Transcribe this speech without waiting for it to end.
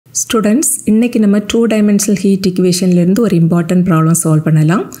Students, இன்னைக்கு நம்ம 2-dimensional heat equation ல இருந்து ஒரு important problem solve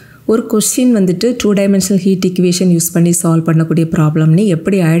பண்ணலாம். ஒரு question வந்துட்டு 2-dimensional heat equation யூஸ் பண்ணி solve பண்ணக்கூடிய problem நீ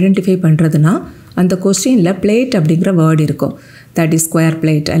எப்படி ஐடென்டிஃபை பண்றதுனா அந்த questionல plate அப்படிங்கற word இருக்கும். That is square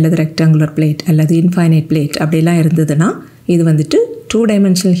plate அல்லது rectangular plate அல்லது infinite plate அப்படிலாம் இருந்ததுனா இது வந்துட்டு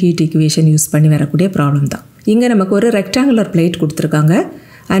 2-dimensional heat equation யூஸ் பண்ணி வரக்கூடிய problem தான். இங்க நமக்கு ஒரு rectangular plate கொடுத்திருக்காங்க.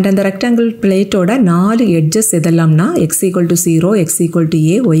 And அந்த rectangle plate ஓட 4 edges எதெல்லாம்னா x equal to 0, x equal to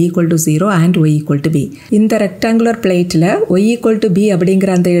a, y equal to 0 and y equal to b. இந்த rectangular plateல y equal to b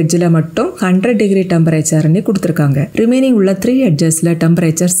அப்படிங்கிற அந்த edgeல மட்டும் 100 degree temperature னு கொடுத்திருக்காங்க. Remaining உள்ள 3 edgesல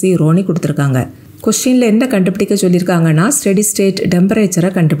temperature 0 னு கொடுத்திருக்காங்க. Questionல என்ன கண்டுபிடிக்க சொல்லிருக்காங்கன்னா steady state temperature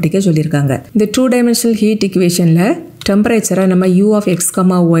கண்டுபிடிக்க சொல்லிருக்காங்க. இந்த 2-dimensional heat equationல temperature நம்ம u of x,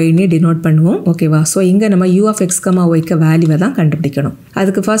 y னு denote பண்ணுவோம். ஓகேவா? சோ இங்க நம்ம u of x, y க்கு வேல்யூவை தான் கண்டுபிடிக்கணும்.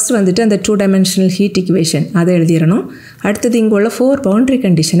 அதுக்கு ஃபர்ஸ்ட் வந்துட்டு அந்த 2-dimensional heat equation அதை எழுதிரணும். அடுத்து இங்க உள்ள 4 boundary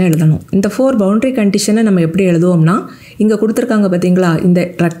condition எழுதணும். இந்த 4 boundary condition நம்ம எப்படி எழுதுவோம்னா இங்க கொடுத்திருக்காங்க பாத்தீங்களா இந்த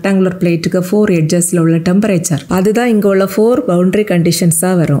rectangular plateக்கு 4 edgesல உள்ள temperature அதுதான் இங்க உள்ள 4 boundary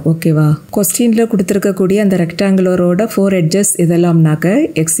conditions-ஆ வரும். ஓகேவா? क्वेश्चनல கொடுத்திருக்க கூடிய அந்த rectangular-ஓட 4 edges இதெல்லாம்னாக்க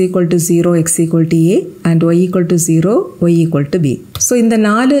x equal to 0, x equal to a and y equal to 0, y equal to b. So இந்த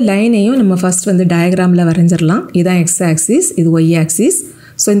 4 லைனையும் நம்ம ஃபர்ஸ்ட் வந்து டயகிராம்ல வரையறலாம். இதான் x axis, இது y axis.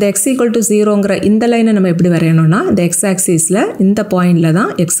 So இந்த x equal to 0ங்கற இந்த லைனை நம்ம எப்படி வரையணும்னா இந்த x axisல இந்த பாயிண்ட்ல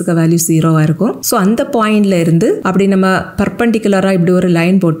தான் x க்கு வேல்யூ 0 ஆ இருக்கும். சோ அந்த பாயிண்ட்ல இருந்து அப்படி நம்ம பெர்பெண்டிகுலரா இப்படி ஒரு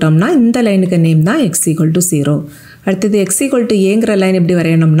லைன் போட்டோம்னா இந்த லைனுக்கு நேம் தான் x equal to 0. அடுத்து x equal to aங்கற லைன் எப்படி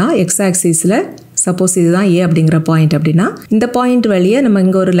வரையணும்னா x axisல சப்போஸ் இதுதான் a அப்படிங்கற பாயிண்ட் அப்படினா இந்த பாயிண்ட் வழியா நம்ம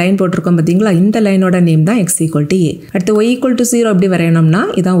இங்க ஒரு லைன் போட்டுருக்கோம் பாத்தீங்களா இந்த லைனோட நேம் தான் x equal to a. அடுத்து y equal to 0 எப்படி வரையணும்னா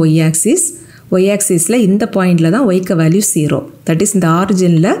இதான் y axis. y axisல இந்த பாயிண்ட்ல தான் y க்கு வேல்யூ 0. தட் இஸ் இந்த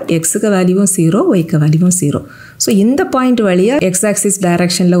ஆரிஜின்ல x க்கு வேல்யூவும் 0, y க்கு வேல்யூவும் 0. சோ இந்த பாயிண்ட் வழியா x axis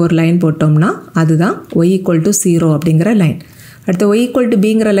டைரக்ஷன்ல ஒரு லைன் போட்டோம்னா அதுதான் y equal to 0 அப்படிங்கற லைன். அடுத்து y equal to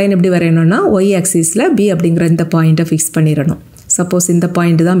b ங்கற line எப்படி வரையணும்னா y axisல b அப்படிங்கற இந்த பாயிண்ட ஃபிக்ஸ் பண்ணிரணும். சப்போஸ் இந்த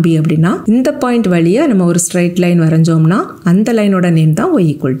பாயிண்ட் தான் b அப்படினா இந்த பாயிண்ட் வழியா நம்ம ஒரு ஸ்ட்ரைட் லைன் வரைஞ்சோம்னா அந்த லைனோட நேம் தான் y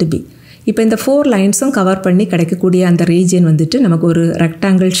equal to b. இப்போ இந்த 4 லைன்ஸும் கவர் பண்ணி கிடைக்கக்கூடிய அந்த ரீஜன் வந்துட்டு நமக்கு ஒரு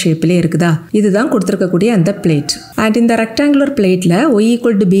ரெக்டாங்கிள் ஷேப்லயே இருக்குதா இதுதான் கொடுத்திருக்கக்கூடிய அந்த பிளேட். அண்ட் இந்த ரெக்டாங்குலர் பிளேட்ல y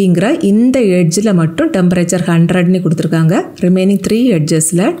equal to bங்கற இந்த எட்ஜ்ல மட்டும் டெம்பரேச்சர் 100 னு கொடுத்திருக்காங்க. ரிமைனிங் 3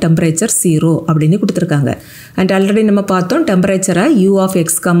 எட்ஜஸ்ல டெம்பரேச்சர் 0 அப்படினு கொடுத்திருக்காங்க. அண்ட் ஆல்ரெடி நம்ம பார்த்தோம் டெம்பரேச்சரை u of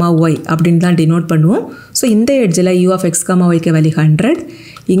x, y அப்படினு தான் டினோட் பண்ணுவோம். சோ இந்த எட்ஜ்ல u of x, y க்கு வேல்யூ 100,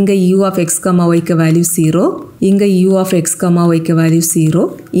 இங்க u of x, y க்கு வேல்யூ 0, இங்க u of x, y க்கு வேல்யூ 0,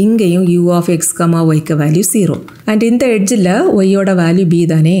 இங்கேயும் u of x, y க்கு வேல்யூ 0. அண்ட் இந்த எட்ஜ்ல y ஓட வேல்யூ b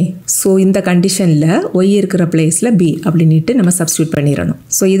தானே. சோ இந்த கண்டிஷன்ல y இருக்கிற பிளேஸ்ல b அப்படினிட்டு நம்ம சப்ஸ்டிட்யூட் பண்ணிரணும்.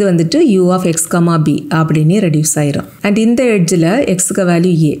 சோ இது வந்துட்டு u of x, b அப்படினே reduce ஆயிரும். அண்ட் இந்த எட்ஜ்ல x க்கு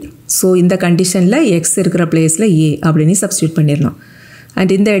வேல்யூ a. சோ இந்த கண்டிஷன்ல x இருக்கிற பிளேஸ்ல a அப்படினே சப்ஸ்டிட்யூட் பண்ணிரணும்.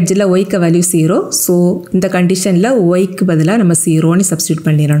 அண்ட் இந்த எட்ஜ்ல y க்கு வேல்யூ 0. சோ இந்த கண்டிஷன்ல y க்கு பதிலா நம்ம 0 னு சப்ஸ்டிட்யூட்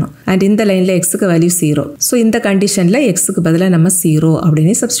பண்ணிரணும். அண்ட் இந்த லைன்ல x க்கு வேல்யூ 0. சோ இந்த கண்டிஷன்ல x க்கு பதிலா நம்ம 0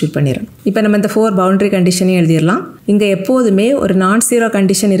 அப்படினே சப்ஸ்டிட்யூட் பண்ணிரணும். இப்போ நம்ம இந்த 4 பவுண்டரி கண்டிஷனை எழுதிரலாம். இங்க எப்போதுமே ஒரு நான் ஜீரோ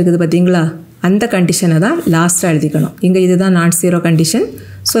கண்டிஷன் இருக்குது பாத்தீங்களா அந்த கண்டிஷனை தான் லாஸ்டா எழுதிக்கணும். இங்க இதுதான் நான் zero condition.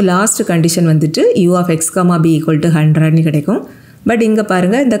 So last condition வந்துட்டு u of x, b equal to 100 னு கிடைக்கும். பட் இங்க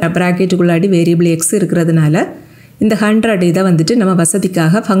பாருங்க இந்த பிராக்கெட்டுக்குள்ளாடி வேரியபிள் x இருக்கிறதுனால இந்த 100 இதை வந்துட்டு நம்ம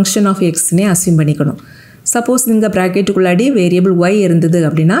வசதிக்காக ஃபங்க்ஷன் ஆஃப் எக்ஸ்னே அஸ்யூம் பண்ணிக்கணும். சப்போஸ் இந்த பிராக்கெட்டுக்குள்ளாடி வேரியபிள் y இருந்தது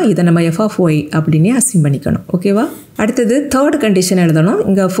அப்படின்னா இதை நம்ம f of y அப்படின்னே அஸ்யூம் பண்ணிக்கணும். ஓகேவா? அடுத்தது தேர்ட் கண்டிஷன் எழுதணும்.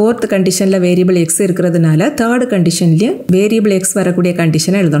 இங்கே ஃபோர்த் கண்டிஷனில் வேரியபிள் x இருக்கிறதுனால தேர்ட் கண்டிஷன்லேயும் வேரியபிள் x வரக்கூடிய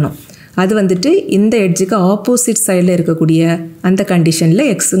கண்டிஷனை எழுதணும். அது வந்துட்டு இந்த எட்ஜுக்கு ஆப்போசிட் சைடில் இருக்கக்கூடிய அந்த கண்டிஷனில்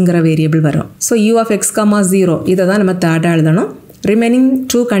எக்ஸுங்கிற வேரியபிள் வரும். ஸோ u of x, 0 இதை தான் நம்ம தேர்டாக எழுதணும். ரிமைனிங்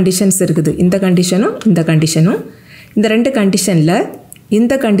 2 கண்டிஷன்ஸ் இருக்குது. இந்த கண்டிஷனும் இந்த கண்டிஷனும். இந்த ரெண்டு கண்டிஷன்ல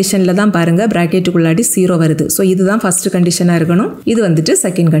இந்த கண்டிஷன்ல தான் பாருங்க பிராக்கெட்டுக்குள்ளாடி 0 வருது. சோ இதுதான் ஃபர்ஸ்ட் கண்டிஷனா இருக்கணும். இது வந்துட்டு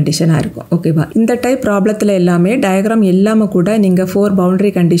செகண்ட் கண்டிஷனா இருக்கும். ஓகேவா? இந்த டைப் ப்ராப்ளத்துல எல்லாமே டயகிராம் எல்லாமே கூட நீங்க 4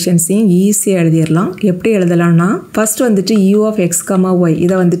 பவுண்டரி கண்டிஷன்ஸையும் ஈஸியா எழுதிரலாம். எப்படி எழுதலாம்னா ஃபர்ஸ்ட் வந்துட்டு u of x, y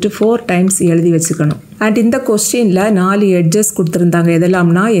இதை வந்துட்டு 4 டைம்ஸ் எழுதி வச்சுக்கணும். அண்ட் இந்த क्वेश्चनல 4 எட்ஜஸ் கொடுத்திருந்தாங்க.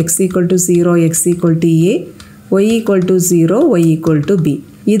 எதெல்லாம்னா x equal to 0, x equal to a, y equal to 0, y equal to b.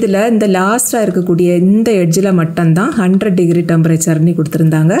 இதுல இந்த லாஸ்டா இருக்கக்கூடிய இந்த எட்ஜ்ல மட்டும் தான் 100 டிகிரி டெம்பரேச்சர் னு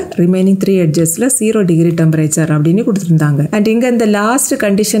கொடுத்திருந்தாங்க. ரிமைனிங் 3 எட்ஜஸ்ல 0 டிகிரி டெம்பரேச்சர் அப்படினு கொடுத்திருந்தாங்க. அண்ட் இங்க இந்த லாஸ்ட்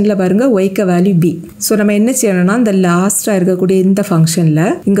கண்டிஷன்ல பாருங்க y க்கு வேல்யூ b. சோ நம்ம என்ன செய்யணும்னா இந்த லாஸ்டா இருக்கக்கூடிய இந்த ஃபங்க்ஷன்ல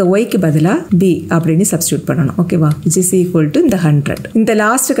இங்க y க்கு பதிலா b அப்படினு சப்ஸ்டிட்யூட் பண்ணனும். ஓகேவா? which is equal to இந்த 100. இந்த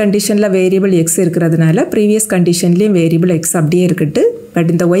லாஸ்ட் கண்டிஷன்ல வேரியபிள் x இருக்கிறதுனால previous கண்டிஷன்லயும் வேரியபிள் x அப்படியே இருக்குட்டு பட்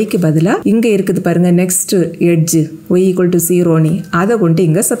இந்த ஒய்க்கு பதிலாக இங்கே இருக்குது பாருங்க next edge Y equal to 0 நீ அதை கொண்டு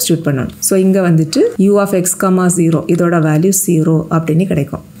இங்கே சப்ஸ்டியூட் பண்ணணும். ஸோ இங்கே வந்துட்டு u of x, 0 இதோட வேல்யூ 0 அப்படின்னு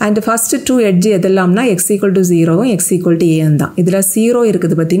கிடைக்கும். And first 2 edge எதெல்லாம்னா x equal to 0வும் x equal to a தான். இதில் 0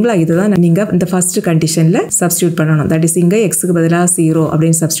 இருக்குது பார்த்தீங்களா, இதுதான் நீங்கள் இந்த ஃபர்ஸ்ட் கண்டிஷனில் சப்ஸ்டியூட் பண்ணணும். தட் இஸ் இங்கே எக்ஸுக்கு பதிலாக 0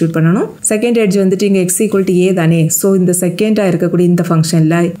 அப்படின்னு சப்ஸ்டியூட் பண்ணணும். செகண்ட் எட்ஜ் வந்துட்டு இங்கே x ஈக்குவல் டு a தானே, ஸோ இந்த செகண்டாக இருக்கக்கூடிய இந்த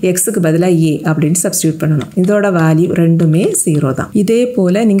ஃபங்க்ஷனில் எக்ஸுக்கு பதிலாக a அப்படின்னு சப்ஸ்டியூட் பண்ணணும். இதோட வேல்யூ ரெண்டுமே 0 தான். இதே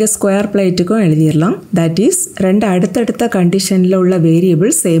போல் நீங்கள் ஸ்கொயர் பிளேட்டுக்கும் எழுதிடலாம். தட் இஸ் ரெண்டு அடுத்தடுத்த கண்டிஷனில் உள்ள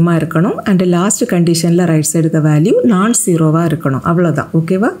வேரியபிள் சேமாக இருக்கணும் அண்ட் லாஸ்ட் கண்டிஷனில் ரைட் சைடுக்கு வேல்யூ நான் 0வாக இருக்கணும். அவ்வளோதான்.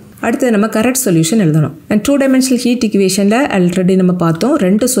 ஓகேவா? அடுத்து நம்ம கரெக்ட் சொல்யூஷன் எழுதணும். அண்ட் 2 டைமென்ஷனல் ஹீட் இக்குவேஷனில் ஆல்ரெடி நம்ம பார்த்தோம்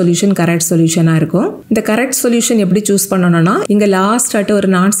 2 சொல்யூஷன் கரெக்ட் சொல்யூஷனாக இருக்கும். இந்த கரெக்ட் சொல்யூஷன் எப்படி சூஸ் பண்ணணும்னா இங்கே லாஸ்ட் ஆட்டு ஒரு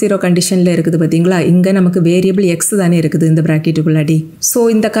நான் 0 கண்டிஷனில் இருக்குது பார்த்தீங்களா, இங்கே நமக்கு வேரியபிள் எக்ஸ் தானே இருக்குது இந்த ப்ராக்கெட்டுக்குள்ளாடி. ஸோ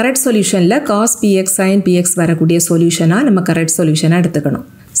இந்த correct சொல்யூஷனில் cos px sign px வரக்கூடிய சொல்யூஷனாக நம்ம கரெக்ட் சொல்யூஷனாக எடுத்துக்கணும்.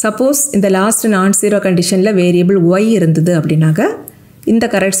 சப்போஸ் இந்த லாஸ்ட் நான் 0 கண்டிஷனில் வேரியபிள் ஒய் இருந்தது அப்படின்னாக்க இந்த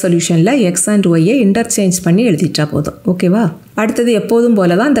கரெக்ட் சொல்யூஷனில் எக்ஸ் அண்ட் ஒய்யை இன்டர்சேஞ்ச் பண்ணி எழுதிட்டா போதும். ஓகேவா? அடுத்தது எப்போதும்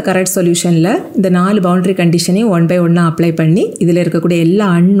போல தான் இந்த கரெக்ட் சொல்யூஷனில் இந்த 4 பவுண்டரி கண்டிஷனையும் 1 by 1 அப்ளை பண்ணி இதில் இருக்கக்கூடிய எல்லா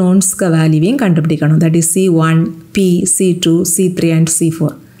அன்னோன்ஸ்க்கு வேல்யூவையும் கண்டுபிடிக்கணும். That is C1, P, C2, C3 and C4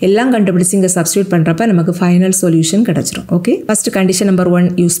 எல்லாம் கண்டுபிடிச்சி இங்கே சப்ஸ்டியூட் பண்ணுறப்ப நமக்கு ஃபைனல் சொல்யூஷன் கிடச்சிரும். Okay, first condition number 1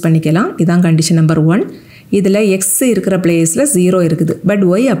 use பண்ணிக்கலாம். இதான் கண்டிஷன் நம்பர் 1. இதில் எக்ஸ் இருக்கிற பிளேஸில் 0 இருக்குது, பட்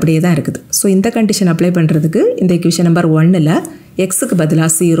ஒய் அப்படியே தான் இருக்குது. ஸோ இந்த கண்டிஷன் அப்ளை பண்ணுறதுக்கு இந்த இக்குவேஷன் நம்பர் 1ல் எக்ஸுக்கு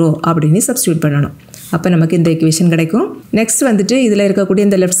பதிலாக 0 அப்படின்னு சப்ஸ்டியூட் பண்ணணும். அப்போ நமக்கு இந்த இக்குவேஷன் கிடைக்கும். நெக்ஸ்ட் வந்துட்டு இதில் இருக்கக்கூடிய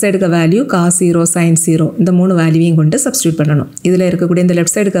இந்த லெஃப்ட் சைடுக்கு வேல்யூ காஸ் 0 சைன் 0 இந்த 3 வேல்யூவையும் கொண்டு சப்ஸ்டியூட் பண்ணணும். இதில் இருக்கக்கூடிய இந்த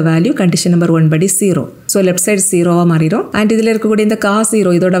லெஃப்ட் சைடுக்கு வேல்யூ கண்டிஷன் நம்பர் 1 படி 0. ஸோ லெஃப்ட் சைடு 0வாக மாறிடும். அண்ட் இதில் இருக்கக்கூடிய இந்த காஸ்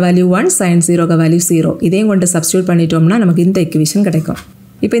 0 இதோட வேல்யூ 1, சைன் 0க்கு வேல்யூ 0 இதையும் கொண்டு சப்ஸ்டியூட் பண்ணிட்டோம்னா நமக்கு இந்த இக்குவேஷன் கிடைக்கும்.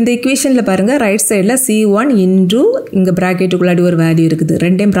 இப்போ இந்த இக்குவேஷனில் பாருங்கள் ரைட் சைடில் C1 இன்டூ இங்கே ப்ராக்கெட்டுக்குள்ளாடி ஒரு வேல்யூ இருக்குது.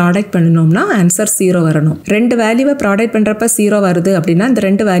 ரெண்டையும் ப்ராடக்ட் பண்ணணும்னா ஆன்சர் 0 வரணும். 2 வேல்யூவை ப்ராடக்ட் பண்ணுறப்ப 0 வருது அப்படின்னா இந்த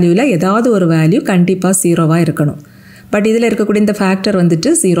 2 வேல்யூவில் ஏதாவது ஒரு வேல்யூ கண்டிப்பாக 0வாக இருக்கணும். பட் இதில் இருக்கக்கூடிய இந்த ஃபேக்டர்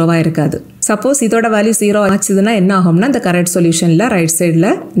வந்துட்டு 0வாக இருக்காது. சப்போஸ் இதோட வேல்யூ 0 ஆச்சுதுன்னா என்ன ஆகும்னா இந்த கரெக்ட் சொல்யூஷனில் ரைட் சைடில்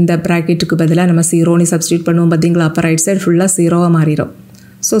இந்த ப்ராக்கெட்டுக்கு பதிலாக நம்ம 0ன்னு சப்ஸ்டியூட் பண்ணுவோம் பார்த்தீங்களா, அப்போ ரைட் சைடு ஃபுல்லாக 0வாக மாறிடும்.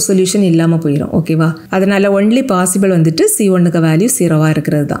 ஸோ சொல்யூஷன் இல்லாமல் போயிடும். ஓகேவா? அதனால் ஒன்லி பாசிபிள் வந்துட்டு C1க்கு வேல்யூ 0வாக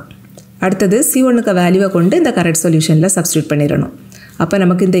இருக்கிறது தான். அடுத்தது C1க்கு வேல்யூவை கொண்டு இந்த கரெக்ட் சொல்யூஷனில் சப்ஸ்டியூட் பண்ணிடணும். அப்போ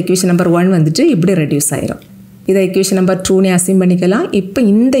நமக்கு இந்த இக்குவேஷன் நம்பர் 1 வந்துட்டு இப்படி ரெடியூஸ் ஆயிரும். இதை இக்குவேஷன் நம்பர் 2னே அசைன் பண்ணிக்கலாம். இப்போ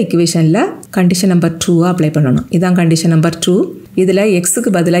இந்த இக்குவேஷனில் கண்டிஷன் நம்பர் 2 அப்ளை பண்ணணும். இதான் கண்டிஷன் நம்பர் 2. இதில் எக்ஸுக்கு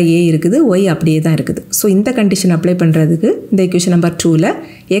பதிலாக a இருக்குது, ஒய் அப்படியே தான் இருக்குது. ஸோ இந்த கண்டிஷன் அப்ளை பண்ணுறதுக்கு இந்த இக்குவேஷன் நம்பர் 2ல்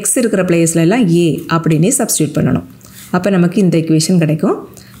எக்ஸ் இருக்கிற பிளேஸ்லலாம் a அப்படின்னே சப்ஸ்டியூட் பண்ணணும். அப்போ நமக்கு இந்த இக்குவேஷன் கிடைக்கும்.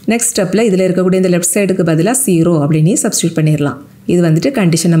 நெக்ஸ்ட் ஸ்டெப்பில் இதில் இருக்கக்கூடிய இந்த லெஃப்ட் சைடுக்கு பதிலாக 0 அப்படின்னு சப்ஸ்டியூட் பண்ணிடலாம். இது வந்துட்டு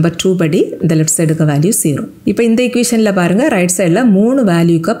கண்டிஷன் நம்பர் 2 படி இந்த லெஃப்ட் சைடுக்கு வேல்யூ 0. இப்போ இந்த இக்குவேஷனில் பாருங்கள் ரைட் சைடில் 3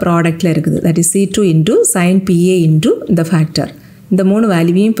 வேல்யூக்கு ப்ராடக்ட்டில் இருக்குது. That is C2 into sign PA into இந்த ஃபேக்டர். இந்த 3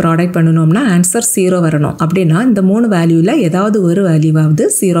 வேல்யூவையும் ப்ராடக்ட் பண்ணணும்னா ஆன்சர் 0 வரணும். அப்படின்னா இந்த 3 வேல்யூவில் ஏதாவது ஒரு வேல்யூவாவது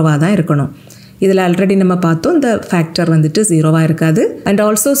 0வாக தான் இருக்கணும். இதில் ஆல்ரெடி நம்ம பார்த்தோம் இந்த ஃபேக்டர் வந்துட்டு 0வாக இருக்காது. அண்ட்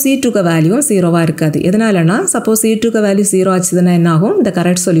ஆல்சோ C2க்கு வேல்யூவும் 0வாக இருக்காது. எதனாலனா சப்போஸ் C2க்கு வேல்யூ 0 ஆச்சுதுன்னா என்ன ஆகும், இந்த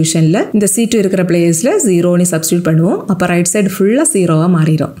கரெக்ட் சொல்யூஷனில் இந்த C2 இருக்கிற பிளேஸில் 0ன்னு சப்ஸ்டியூட் பண்ணுவோம். அப்போ ரைட் சைடு ஃபுல்லாக 0வாக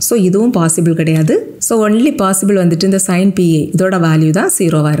மாறிடும். ஸோ இதுவும் பாசிபிள் கிடையாது. ஸோ ஒன்லி பாசிபிள் வந்துட்டு இந்த சைன் PA இதோட வேல்யூ தான்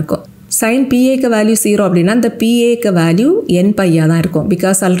 0வாக இருக்கும். சைன் PAக்கு வேல்யூ 0 அப்படின்னா இந்த PAக்கு வேல்யூ n பையாக தான் இருக்கும்.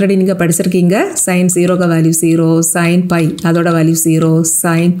 பிகாஸ் ஆல்ரெடி நீங்கள் படிச்சிருக்கீங்க சைன் 0க்கு வேல்யூ 0, சைன் பை அதோட வேல்யூ 0,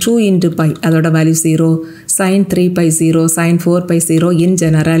 சைன் 2 இன்ட்டு பை அதோட value 0, sign 3 by 0, sign 4 by 0 in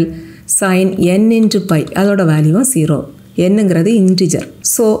general, sign n into pi அதோட வேல்யூவும் 0. என்னங்கிறது இன்டிஜர்.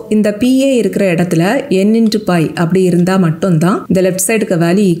 ஸோ இந்த PA இருக்கிற இடத்துல n இன்ட்டு பை அப்படி இருந்தால் மட்டும்தான் இந்த லெஃப்ட் சைடுக்கு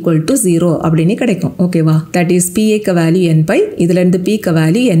வேல்யூ ஈக்குவல் டு 0 அப்படின்னு கிடைக்கும். ஓகேவா? That is PAக்கு value n by, இதுலேருந்து Pக்கு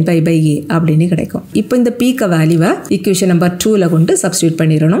value n by by a அப்படின்னு கிடைக்கும். இப்போ இந்த Pக்கு வேல்யூவை இக்குவேஷன் நம்பர் 2ல் கொண்டு சப்ஸ்டியூட்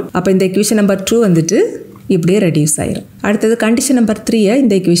பண்ணிடணும். அப்போ இந்த இக்குவேஷன் நம்பர் 2 வந்துட்டு இப்படியே ரெடியூஸ் ஆயிரும். அடுத்தது கண்டிஷன் நம்பர் 3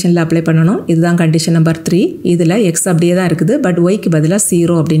 இந்த இக்குவேஷனில் அப்ளை பண்ணணும். இதுதான் கண்டிஷன் நம்பர் 3. இதில் எக்ஸ் அப்படியே தான் இருக்குது, பட் ஒய்க்கு பதிலாக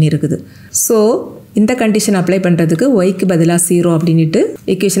 0 அப்படின்னு இருக்குது. ஸோ இந்த கண்டிஷன் அப்ளை பண்ணுறதுக்கு ஒய்க்கு பதிலாக 0 அப்படின்ட்டு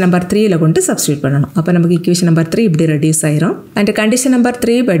இக்குவேஷன் நம்பர் 3ல் கொண்டு சப்ஸ்டியூட் பண்ணணும். அப்போ நமக்கு இக்குவேஷன் நம்பர் 3 இப்படி ரெடியூஸ் ஆயிரும். அண்ட் கண்டிஷன் நம்பர்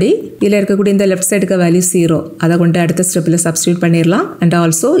 3 படி இதில் இருக்கக்கூடிய இந்த லெஃப்ட் சைடுக்கு வேல்யூ 0 அதை கொண்டு அடுத்த ஸ்டெப்பில் சப்ஸ்டியூட் பண்ணிடலாம். அண்ட்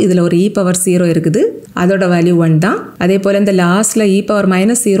ஆல்சோ இதில் ஒரு e⁻0 இருக்குது, அதோட வேல்யூ 1 தான். அதே போல் இந்த லாஸ்ட்டில்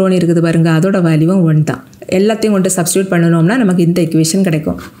e⁻−0ன்னு இருக்குது பாருங்கள், அதோட வேல்யூவும் 1 தான். எல்லாத்தையும் கொண்டு சப்ஸ்டியூட் பண்ணணும்னா நமக்கு இந்த இக்குவேஷன்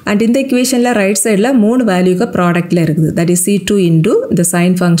கிடைக்கும். அண்ட் இந்த இக்குவேஷனில் ரைட் சைடில் 3 வேல்யூக்கு ப்ராடக்ட்டில் இருக்குது. தட் இஸ் C2 இன்டூ இந்த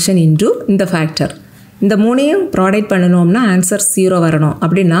சைன் ஃபங்க்ஷன் இன்டூ இந்த ஃபேக்டர். இந்த 3ஐயும் ப்ராடக்ட் பண்ணணும்னா ஆன்சர் 0 வரணும்.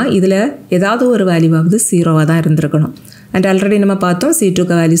 அப்படின்னா இதில் ஏதாவது ஒரு வேல்யூவாவது 0வாக தான் இருந்திருக்கணும். அண்ட் ஆல்ரெடி நம்ம பார்த்தோம்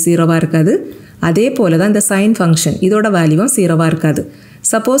C2க்கு வேல்யூ 0வாக இருக்காது. அதே போல் தான் இந்த சைன் ஃபங்க்ஷன் இதோட வேல்யூவும் 0வாக இருக்காது.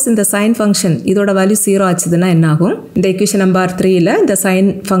 சப்போஸ் இந்த சைன் ஃபங்க்ஷன் இதோட வேல்யூ 0 ஆச்சுதுன்னா என்ன ஆகும்? இந்த equation நம்பர் 3ல் இந்த சைன்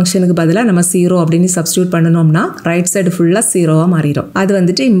ஃபங்க்ஷனுக்கு பதிலாக நம்ம 0 அப்படின்னு சப்ஸ்டியூட் பண்ணணும்னா ரைட் சைடு ஃபுல்லாக 0வாக மாறிடும். அது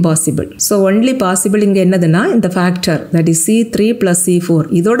வந்துட்டு இம்பாசிபிள். ஸோ ஒன்லி பாசிபிள் இங்கே என்னதுன்னா இந்த factor that is C3 + C4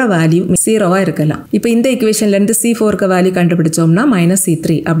 இதோட வேல்யூ 0வாக இருக்கலாம். இப்போ இந்த இக்குவேஷன்லேருந்து C4க்கு வேல்யூ கண்டுபிடிச்சோம்னா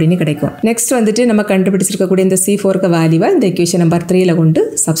 -C3 அப்படின்னு கிடைக்கும். நெக்ஸ்ட் வந்துட்டு நம்ம கண்டுபிடிச்சிருக்கக்கூடிய இந்த C4க்கு வேல்யூவை இந்த equation நம்பர் 3ல் கொண்டு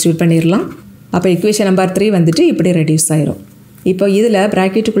சப்ஸ்டியூட் பண்ணிடலாம். அப்போ equation நம்பர் 3 வந்துட்டு இப்படி ரெடியூஸ் ஆயிரும். இப்போ இதில்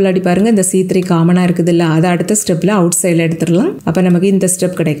ப்ராக்கெட்டுக்குள்ளாடி பாருங்கள் இந்த C3 காமனாக இருக்குது இல்லை, அதை அடுத்த ஸ்டெப்பில் அவுட் சைடில் எடுத்துடலாம். அப்போ நமக்கு இந்த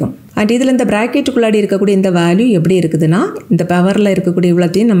ஸ்டெப் கிடைக்கும். அண்ட் இதில் இந்த ப்ராக்கெட்டுக்குள்ளாடி இருக்கக்கூடிய இந்த வேல்யூ எப்படி இருக்குதுன்னா இந்த பவரில் இருக்கக்கூடிய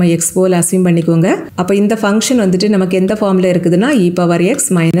இவ்வளோத்தையும் நம்ம எக்ஸ் போல் அசியூம் பண்ணிக்கோங்க. அப்போ இந்த ஃபங்க்ஷன் வந்துட்டு நமக்கு எந்த ஃபார்மில் இருக்குதுன்னா e⁻x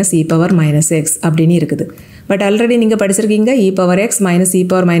 - e⁻−x அப்படின்னு இருக்குது. பட் ஆல்ரெடி நீங்கள் படிச்சிருக்கீங்க e⁻x -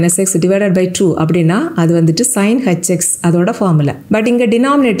 e⁻−x டிவைடட் பை 2 அப்படின்னா அது வந்துட்டு sin hx அதோட ஃபார்முலா. பட் இங்கே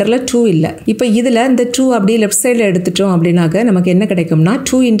டினாமினேட்டரில் 2 இல்லை. இப்போ இதில் இந்த 2 அப்படியே லெஃப்ட் சைடில் எடுத்துட்டோம் அப்படின்னாக்க நமக்கு என்ன கிடைக்கும்னா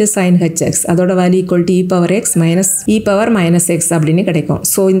 2 × sin hx அதோட value equal to e⁻x - e⁻−x அப்படின்னு கிடைக்கும்.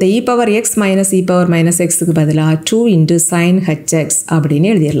 ஸோ இந்த e⁻x - e⁻−xக்கு பதிலாக 2 × sin hx அப்படின்னு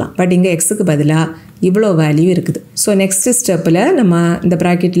எழுதிடலாம். பட் இங்கே எக்ஸுக்கு பதிலாக இவ்வளோ வேல்யூ இருக்குது. ஸோ நெக்ஸ்ட் ஸ்டெப்பில் நம்ம இந்த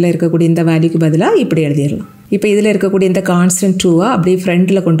ப்ராக்கெட்டில் இருக்கக்கூடிய இந்த வேல்யூக்கு பதிலாக இப்படி எழுதிடலாம். இப்போ இதில் இருக்கக்கூடிய இந்த கான்ஸ்டன்ட் 2 அப்படியே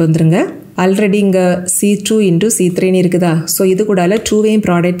ஃப்ரண்ட்டில் கொண்டு வந்துருங்க. ஆல்ரெடி இங்கே C2 × C3 இருக்குதா? ஸோ இது கூட 2வையும்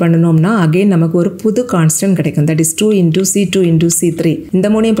ப்ராடக்ட் பண்ணணும்னா அகெயின் நமக்கு ஒரு புது கான்ஸ்டன்ட் கிடைக்கும். தட் இஸ் 2 × C2 × C3 இந்த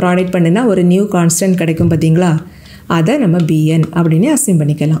மூணையும் ப்ராடக்ட் பண்ணினா ஒரு நியூ கான்ஸ்டன்ட் கிடைக்கும் பார்த்தீங்களா? அதை நம்ம bn அப்படின்னு அசியூம்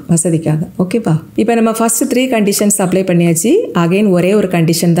பண்ணிக்கலாம் வசதிக்காக. ஓகேப்பா? இப்போ நம்ம ஃபர்ஸ்ட் 3 கண்டிஷன்ஸ் அப்ளை பண்ணியாச்சு. அகைன் ஒரே ஒரு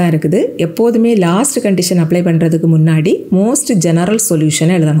கண்டிஷன் தான் இருக்குது. எப்போதுமே லாஸ்ட் கண்டிஷன் அப்ளை பண்ணுறதுக்கு முன்னாடி மோஸ்ட் ஜெனரல்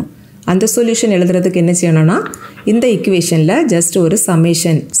சொல்யூஷன் எழுதணும். அந்த சொல்யூஷன் எழுதுறதுக்கு என்ன செய்யணும்னா இந்த இக்குவேஷனில் ஜஸ்ட் ஒரு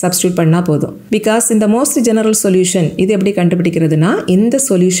சம்மேஷன் சப்ஸ்டியூட் பண்ணால் போதும். பிகாஸ் இந்த மோஸ்ட் ஜெனரல் சொல்யூஷன் இது எப்படி கண்டுபிடிக்கிறதுனா இந்த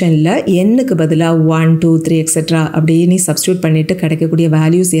சொல்யூஷனில் எண்ணுக்கு பதிலாக 1 2 3 எக்ஸெட்ரா அப்படின்னு சப்ஸ்டியூட் பண்ணிவிட்டு கிடைக்கக்கூடிய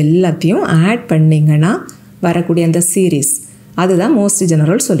வேல்யூஸ் எல்லாத்தையும் ஆட் பண்ணிங்கன்னா வரக்கூடிய அந்த சீரீஸ் அதுதான் மோஸ்ட்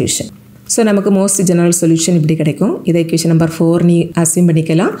ஜெனரல் சொல்யூஷன். ஸோ நமக்கு மோஸ்ட் ஜெனரல் சொல்யூஷன் இப்படி கிடைக்கும். இதை equation நம்பர் 4 நீ அசியூம்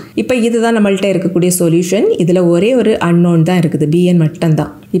பண்ணிக்கலாம். இப்போ இதுதான் நம்மள்கிட்ட இருக்கக்கூடிய சொல்யூஷன். இதில் ஒரே ஒரு அன்னோன் தான் இருக்குது, bn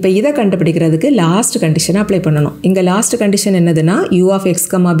மட்டும்தான். இப்போ இதை கண்டுபிடிக்கிறதுக்கு லாஸ்ட் கண்டிஷனை அப்ளை பண்ணணும். இங்கே லாஸ்ட் கண்டிஷன் என்னதுன்னா u(x,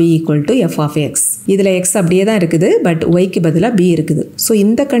 b) = f(x). இதில் x அப்படியே தான் இருக்குது, பட் yக்கு பதிலாக b இருக்குது. ஸோ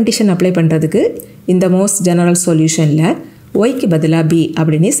இந்த கண்டிஷன் அப்ளை பண்ணுறதுக்கு இந்த மோஸ்ட் ஜெனரல் சொல்யூஷனில் yக்கு பதிலாக b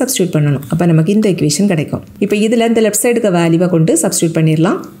அப்படின்னு சப்ஸ்டியூட் பண்ணணும். அப்போ நமக்கு இந்த equation கிடைக்கும். இப்போ இதில் இந்த லெஃப்ட் சைடுக்கு வேல்யூவை கொண்டு சப்ஸ்டியூட்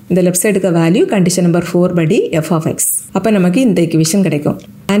பண்ணிடலாம். இந்த லெஃப்ட் சைடுக்கு வேல்யூ கண்டிஷன் நம்பர் 4 படி f(x). அப்போ நமக்கு இந்த equation கிடைக்கும்.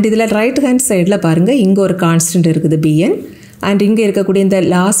 அண்ட் இதில் ரைட் ஹேண்ட் சைடில் பாருங்கள் இங்கே ஒரு கான்ஸ்டன்ட் இருக்குது bn. அண்ட் இங்கே இருக்கக்கூடிய இந்த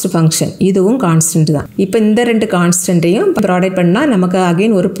லாஸ்ட் ஃபங்க்ஷன் இதுவும் கான்ஸ்டன்ட் தான். இப்போ இந்த ரெண்டு கான்ஸ்டன்ட்டையும் ப்ராடக்ட் பண்ணால் நமக்கு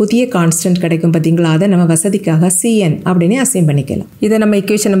அகைன் ஒரு புதிய கான்ஸ்டன்ட் கிடைக்கும் பார்த்தீங்களா? அதை நம்ம வசதிக்காக cn அப்படின்னு அசைன் பண்ணிக்கலாம். இதை நம்ம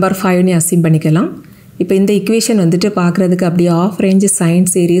equation நம்பர் 5 அசைன் பண்ணிக்கலாம். இப்போ இந்த equation வந்துட்டு பார்க்குறதுக்கு அப்படியே ஆஃப் ரேஞ்ச் சைன்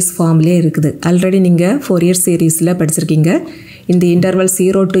சீரீஸ் ஃபார்ம்லேயே இருக்குது. ஆல்ரெடி நீங்கள் 4 இயர் சீரீஸில் படிச்சிருக்கீங்க. இந்த interval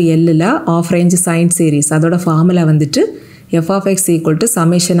 0 to Lல off range sign series அதோட ஃபார்முலா வந்துட்டு f(x) =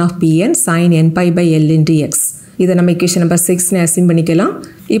 summation of bn sin n⁻/L × x. இதை நம்ம equation நம்பர் 6 அசைன் பண்ணிக்கலாம்.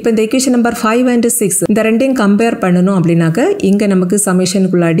 இப்போ இந்த equation நம்பர் 5 and 6 இந்த ரெண்டையும் கம்பேர் பண்ணணும் அப்படின்னாக்க இங்கே நமக்கு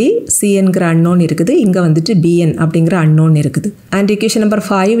சமேஷனுக்குள்ளாடி cnங்கிற அன்னோன் இருக்குது, இங்கே வந்துட்டு bn அப்படிங்கிற அன்னோன் இருக்குது. அண்ட் equation நம்பர்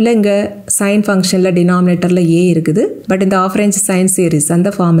 5ல் இங்கே சைன் ஃபங்க்ஷனில் டினாமினேட்டரில் a இருக்குது, பட் இந்த ஆஃப் ரேஞ்ச் சைன் சீரீஸ்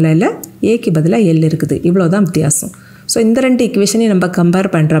அந்த ஃபார்முலாவில் ஏக்கு பதிலாக L இருக்குது. இவ்வளோதான் வித்தியாசம். ஸோ இந்த ரெண்டு இக்குவேஷனையும் நம்ம கம்பேர்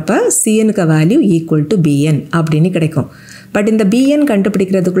பண்ணுறப்ப cnக்கு வேல்யூ ஈக்குவல் டு bn அப்படின்னு கிடைக்கும். பட் இந்த bn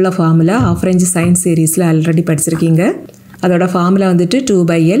கண்டுபிடிக்கிறதுக்குள்ள formula off range sign சீரீஸில் ஆல்ரெடி படிச்சிருக்கீங்க. அதோட ஃபார்முலா வந்துட்டு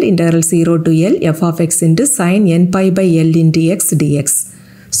 2/L × 0 to L f(x) × sin n⁻/L × x dx.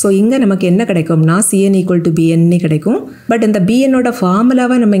 So இங்கே நமக்கு என்ன கிடைக்கும்னா cn = bn கிடைக்கும். பட் இந்த bnோட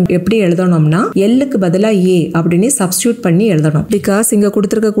ஃபார்முலாவை நம்ம எப்படி எழுதணும்னா எல்லுக்கு பதிலாக a அப்படின்னு சப்ஸ்டியூட் பண்ணி எழுதணும். பிகாஸ் இங்கே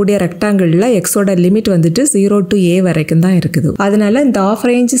கொடுத்துருக்கக்கூடிய ரெக்டாங்கிளில் எக்ஸோட லிமிட் வந்துட்டு 0 to a வரைக்கும் தான் இருக்குது. அதனால இந்த ஆஃப்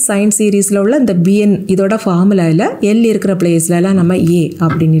ரேஞ்ச் சைன் சீரீஸில் உள்ள இந்த bn இதோட ஃபார்முலாவில் எல் இருக்கிற பிளேஸ்லலாம் நம்ம a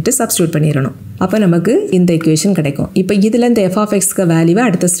அப்படின்ட்டு சப்ஸ்டியூட் பண்ணிடணும். அப்போ நமக்கு இந்த equation கிடைக்கும். இப்போ இதில் இந்த f(x)க்கு வேல்யூவை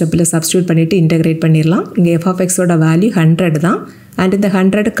அடுத்த ஸ்டெப்பில் சப்ஸ்டியூட் பண்ணிவிட்டு இன்டெகிரேட் பண்ணிடலாம். இங்கே f(x)ஓட வேல்யூ 100 தான். அண்ட் இந்த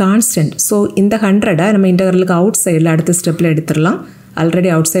 100 கான்ஸ்டன்ட். ஸோ இந்த 100 நம்ம இன்டெகிரலுக்கு அவுட் சைடில் அடுத்த ஸ்டெப்பில் எடுத்துடலாம். ஆல்ரெடி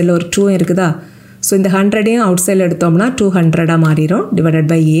அவுட் சைடில் ஒரு 2 இருக்குதா? ஸோ இந்த 100ஐயும் அவுட் சைடில் எடுத்தோம்னா 200 மாறிடும். Divided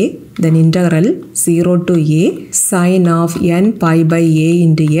by a then integral 0 to a sin of n⁻/a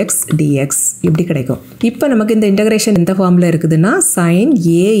 × x dx இப்படி கிடைக்கும். இப்போ நமக்கு இந்த இன்டெகிரேஷன் எந்த ஃபார்மில் இருக்குதுன்னா sin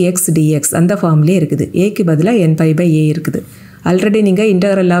ax dx அந்த ஃபார்ம்லேயே இருக்குது. ஏக்கு பதிலாக n⁻/a இருக்குது. ஆல்ரெடி நீங்கள்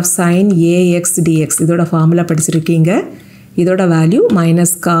integral of sin ax dx இதோட ஃபார்முலா படிச்சிருக்கீங்க. இதோட value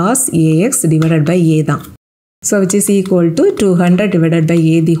 -cos ax divided by a தான். So which is equal to 200 divided by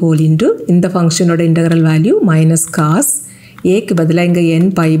a the whole into இந்த function ஓட integral value minus cos a க்கு பதிலா இங்க n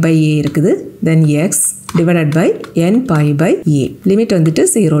pi by a இருக்குது then x divided by n pi by a. Limit வந்துட்டு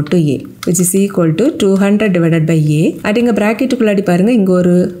 0 to a which is equal to 200 divided by a. and இங்க bracket குள்ளாடி பாருங்க இங்க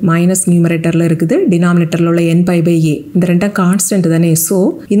ஒரு minus numeratorல இருக்குது denominatorல உள்ள n pi by a. இந்த ரெண்டும் constant தானே. so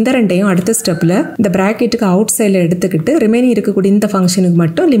இந்த ரெண்டையும் அடுத்த ஸ்டெப்ல இந்த bracketக்கு அவுட் சைடுல எடுத்துக்கிட்டு ரிமைனிங் இருக்கக்கூடிய இந்த ஃபங்க்ஷனுக்கு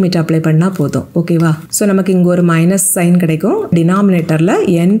மட்டும் லிமிட் அப்ளை பண்ணா போதும். ஓகேவா? so நமக்கு இங்க ஒரு மைனஸ் சைன் கிடைக்கும். denominatorல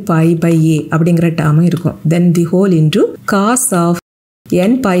n pi by a அப்படிங்கற டேர்ம் இருக்கும். then the whole into cos of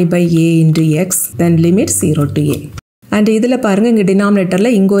n pi by a into x then limit 0 to a. and இதில் பாருங்க இங்கே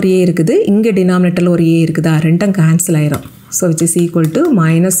டினாமினேட்டரில் இங்கே ஒரு a இருக்குது, இங்கே டினாமினேட்டரில் ஒரு a இருக்குதா, ரெண்டும் கேன்சல் ஆயிரும். so which is equal to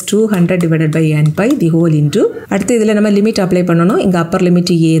minus 200 divided by n pi the whole into அடுத்து இதில் நம்ம லிமிட் அப்ளை பண்ணணும். இங்கே அப்பர்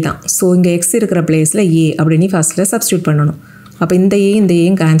லிமிட் a தான். ஸோ இங்கே x இருக்கிற பிளேஸில் a அப்படின்னு ஃபர்ஸ்ட்டில் சப்ஸ்டியூட் பண்ணணும். அப்போ இந்த ஏயும்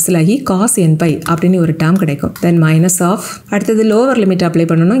கேன்சல் ஆகி cos n pi அப்படின்னு ஒரு டேர்ம் கிடைக்கும். தென் மைனஸ் ஆஃப் அடுத்தது லோவர் லிமிட் அப்ளை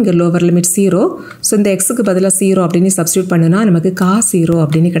பண்ணணும். இங்கே லோவர் லிமிட் 0. ஸோ இந்த எக்ஸுக்கு பதிலாக 0 அப்படின்னு சப்ஸ்டியூட் பண்ணுனா நமக்கு cos 0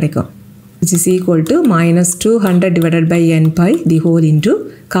 அப்படின்னு கிடைக்கும். which is equal to minus 200 divided by n pi the whole into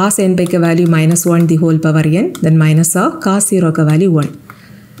cos n pi க்கு value minus 1 the whole power n then minus of cos 0 க்கு வேல்யூ 1.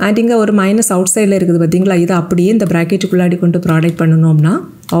 and இங்கே ஒரு மைனஸ் அவுட் சைடில் இருக்குது பார்த்தீங்களா, இதை அப்படியே இந்த ப்ராக்கெட்டுக்குள்ளாடி கொண்டு ப்ராடக்ட் பண்ணணும்னா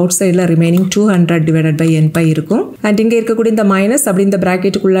அவுட் சைடில் remaining 200 divided by n pi இருக்கும். அண்ட் இங்கே இருக்கக்கூடிய இந்த மைனஸ் அப்படி இந்த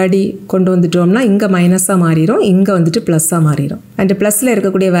ப்ராக்கெட்டுக்குள்ளாடி கொண்டு வந்துட்டோம்னா இங்கே மைனஸாக மாறிடும், இங்கே வந்துட்டு ப்ளஸ்ஸாக மாறிடும். அண்ட் ப்ளஸில்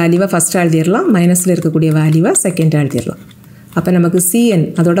இருக்கக்கூடிய வேல்யூவை ஃபஸ்ட் எழுதிடலாம், மைனஸில் இருக்கக்கூடிய வேல்யூவை செகண்ட் எழுதிடலாம். அப்போ நமக்கு cn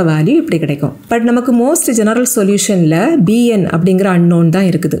அதோட வேல்யூ இப்படி கிடைக்கும். பட் நமக்கு மோஸ்ட் ஜெனரல் சொல்யூஷனில் bn அப்படிங்கிற அன்னோன் தான்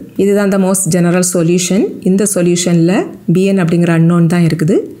இருக்குது. இதுதான் அந்த மோஸ்ட் ஜெனரல் சொல்யூஷன். இந்த சொல்யூஷனில் bn அப்படிங்கிற அன்னோன் தான்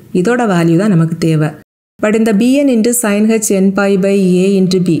இருக்குது. இதோட வேல்யூ தான் நமக்கு தேவை. பட் இந்த bn into sin h n pi by a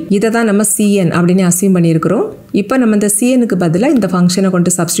into b இதை தான் நம்ம cn அப்படின்னு அசியூம் பண்ணியிருக்கிறோம். இப்போ நம்ம இந்த cnக்கு பதிலாக இந்த ஃபங்க்ஷனை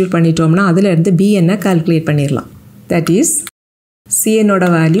கொண்டு சப்ஸ்டியூட் பண்ணிட்டோம்னா அதில் இருந்து bn கால்குலேட் பண்ணிடலாம். தட் இஸ் cn ஓட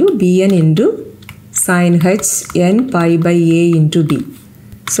value bn into sin h n pi by a into b.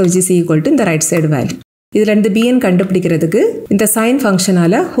 so which is equal to இந்த ரைட் சைடு வேல்யூ. இதில் இருந்து bn கண்டுபிடிக்கிறதுக்கு இந்த சைன்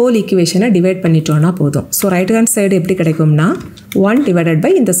ஃபங்க்ஷனால் ஹோல் ஈக்குவேஷனை டிவைட் பண்ணிட்டோன்னா போதும். ஸோ ரைட் ஹேண்ட் சைடு எப்படி கிடைக்கும்னா 1 divided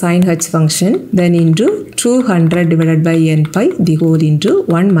by இந்த sin h function then into 200 divided by n pi the whole into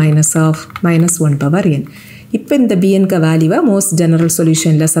 1 minus of minus 1 power n. இப்போ இந்த bnக்கு வேல்யூவை மோஸ்ட் ஜெனரல்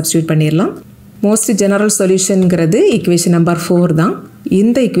சொல்யூஷனில் சப்ஸ்டியூட் பண்ணிடலாம். மோஸ்ட் ஜெனரல் சொல்யூஷனுங்கிறது ஈக்குவேஷன் நம்பர் 4 தான்.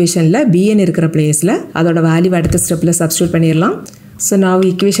 இந்த ஈக்குவேஷனில் bn இருக்கிற பிளேஸில் அதோட வேல்யூ அடுத்த ஸ்டெப்பில் சப்ஸ்டியூட் பண்ணிடலாம். So now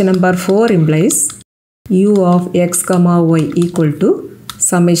equation number 4 implies u of x, y equal to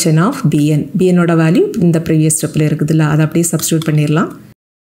summation of bn. bnோட value இந்த ப்ரீவியஸ் ஸ்டெப்பில் இருக்குதுல்ல, அதை அப்படியே சப்ஸ்டியூட் பண்ணிடலாம்.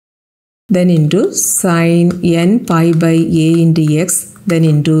 then into sin n pi by a into x then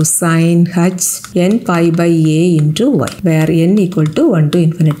into sin h n pi by a into y where n equal to 1 to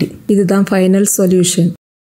infinity. இதுதான் final solution.